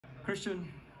Christian,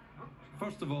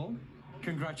 first of all,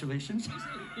 congratulations.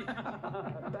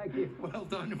 Thank you. Well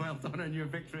done on your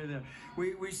victory there.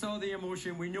 We saw the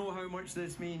emotion. We know how much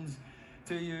this means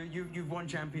to you. You've won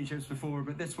championships before,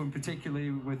 but this one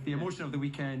particularly, with the emotion of the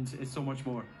weekend, is so much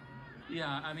more.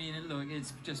 Yeah, I mean, look,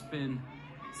 it's just been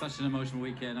such an emotional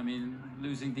weekend. I mean,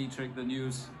 losing Dietrich, the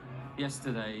news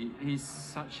yesterday, he's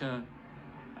such a,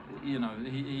 you know,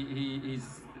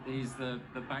 he's the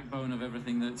backbone of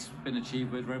everything that's been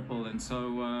achieved with Red Bull. And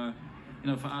so, you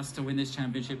know, for us to win this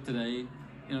championship today,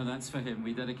 you know, that's for him.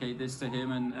 We dedicate this to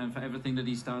him and for everything that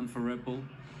he's done for Red Bull.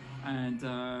 And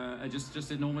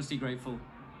just enormously grateful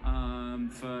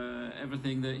for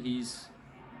everything that he's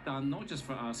done, not just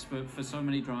for us, but for so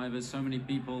many drivers, so many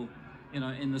people, you know,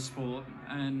 in the sport.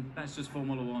 And that's just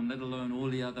Formula One, let alone all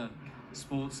the other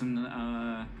sports and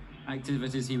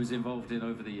activities he was involved in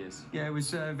over the years. Yeah, it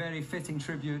was a very fitting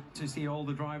tribute to see all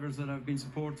the drivers that have been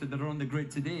supported, that are on the grid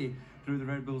today through the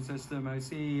Red Bull system. I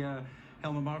see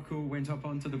Helmut Marko went up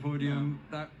onto the podium.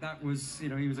 Yeah. That was, you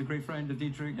know, he was a great friend of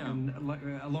Dietrich, yeah. and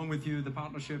along with you, the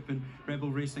partnership and Red Bull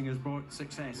Racing has brought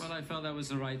success. Well, I felt that was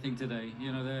the right thing today.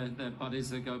 You know, they're buddies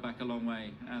that go back a long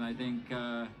way, and I think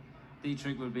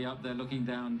Dietrich would be up there looking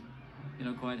down, you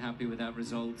know, quite happy with that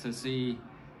result. To see,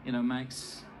 you know,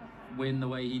 Max win the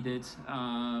way he did,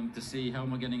 to see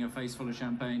Helmut getting a face full of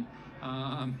champagne,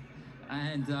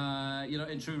 and you know,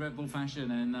 in true Red Bull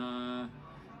fashion. And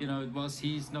you know, whilst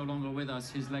he's no longer with us,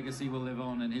 his legacy will live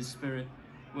on and his spirit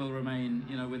will remain,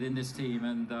 you know, within this team.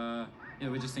 And you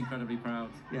know, we're just incredibly proud.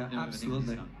 Yeah, you know,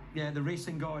 absolutely. Yeah, the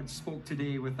racing gods spoke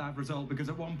today with that result, because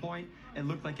at one point it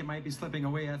looked like it might be slipping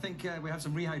away. I think we have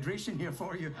some rehydration here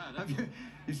for you.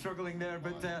 You're struggling there,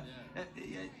 but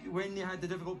when you had the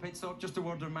difficult pit stop, just a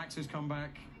word on Max's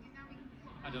comeback.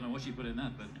 I don't know what she put in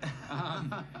that, but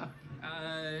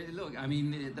look, I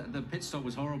mean, the pit stop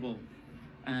was horrible,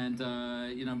 and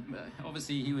you know,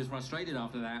 obviously he was frustrated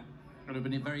after that. It would have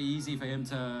been very easy for him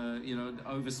to, you know,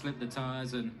 overslip the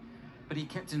tires, but he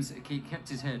kept his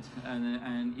head,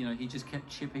 and you know, he just kept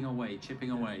chipping away.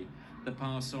 The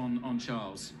pass on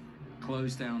Charles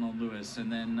closed down on Lewis,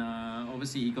 and then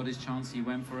obviously he got his chance. He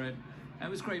went for it. It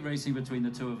was great racing between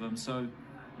the two of them. So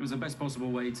it was the best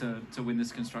possible way to win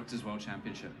this Constructors' World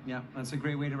Championship. Yeah, that's a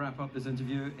great way to wrap up this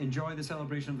interview. Enjoy the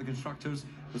celebration of the Constructors.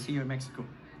 We'll see you in Mexico.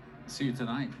 See you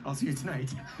tonight. I'll see you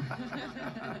tonight.